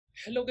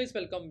Hello guys,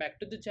 welcome back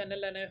to the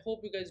channel and I hope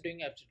you guys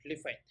doing absolutely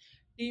fine.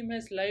 Team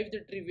has live the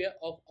trivia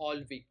of all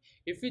week.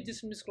 If we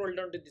just scroll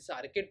down to this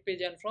arcade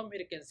page, and from here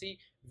you can see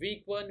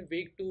week 1,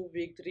 week 2,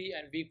 week 3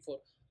 and week 4.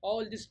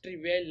 All this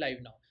trivia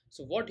live now.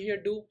 So what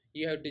here do,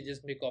 you have to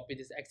just copy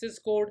this access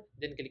code,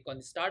 then click on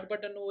the start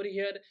button over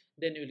here,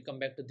 then you will come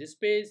back to this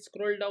page,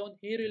 scroll down,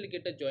 here you will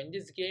get to join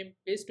this game,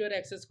 paste your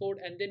access code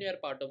and then you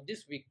are part of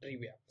this week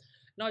trivia.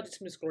 Now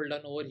just scroll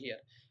down over here.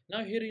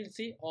 Now here you'll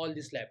see all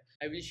this lab.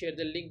 I will share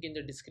the link in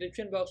the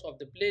description box of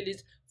the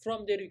playlist.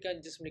 From there you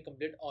can just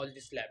complete all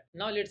this lab.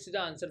 Now let's see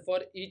the answer for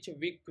each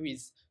week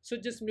quiz. So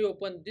just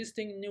open this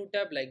thing new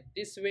tab like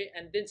this way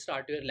and then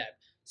start your lab.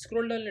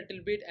 Scroll down a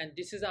little bit and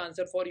this is the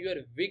answer for your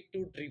week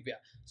 2 trivia.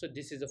 So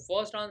this is the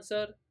first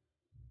answer,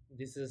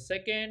 this is the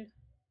second,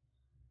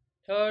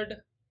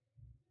 third,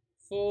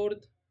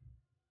 fourth,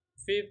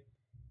 fifth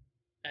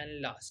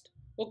and last.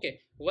 Okay,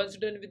 once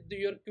done with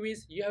your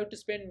quiz, you have to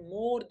spend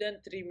more than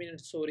 3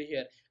 minutes over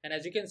here, and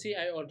as you can see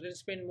I already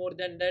spent more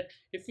than that.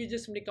 If you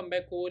just come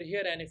back over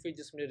here and if you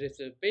just refresh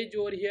the page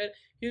over here,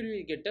 here you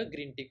will get a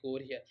green tick over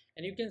here,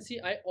 and you can see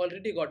I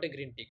already got a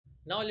green tick.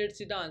 Now let's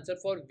see the answer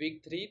for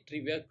week 3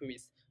 trivia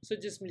quiz. So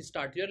just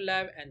start your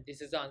lab and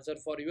this is the answer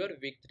for your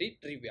week 3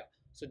 trivia.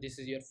 So this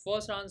is your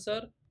first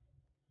answer,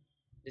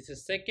 this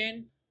is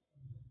second,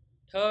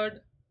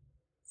 third,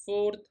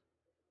 fourth,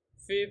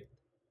 fifth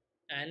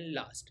and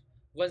last.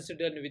 Once you're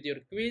done with your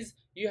quiz,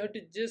 you have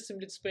to just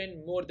simply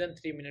spend more than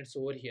 3 minutes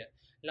over here.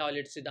 Now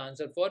let's see the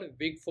answer for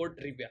week 4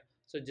 trivia.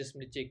 So just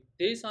check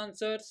these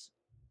answers.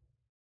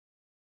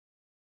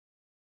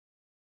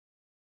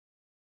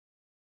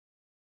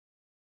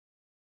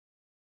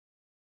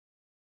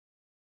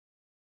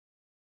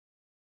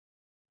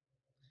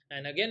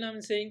 And again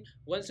I'm saying,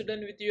 once you're done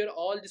with your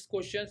all these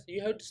questions,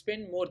 you have to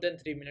spend more than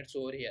 3 minutes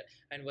over here.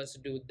 And once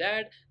you do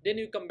that, then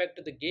you come back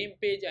to the game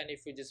page, and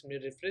if you just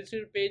refresh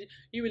your page,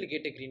 you will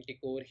get a green tick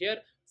over here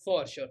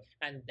for sure.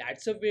 And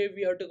that's the way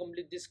we have to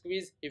complete this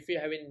quiz. If you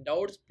have any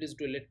doubts, please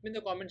do let me in the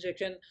comment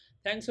section.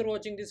 Thanks for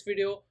watching this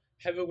video.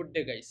 Have a good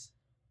day guys.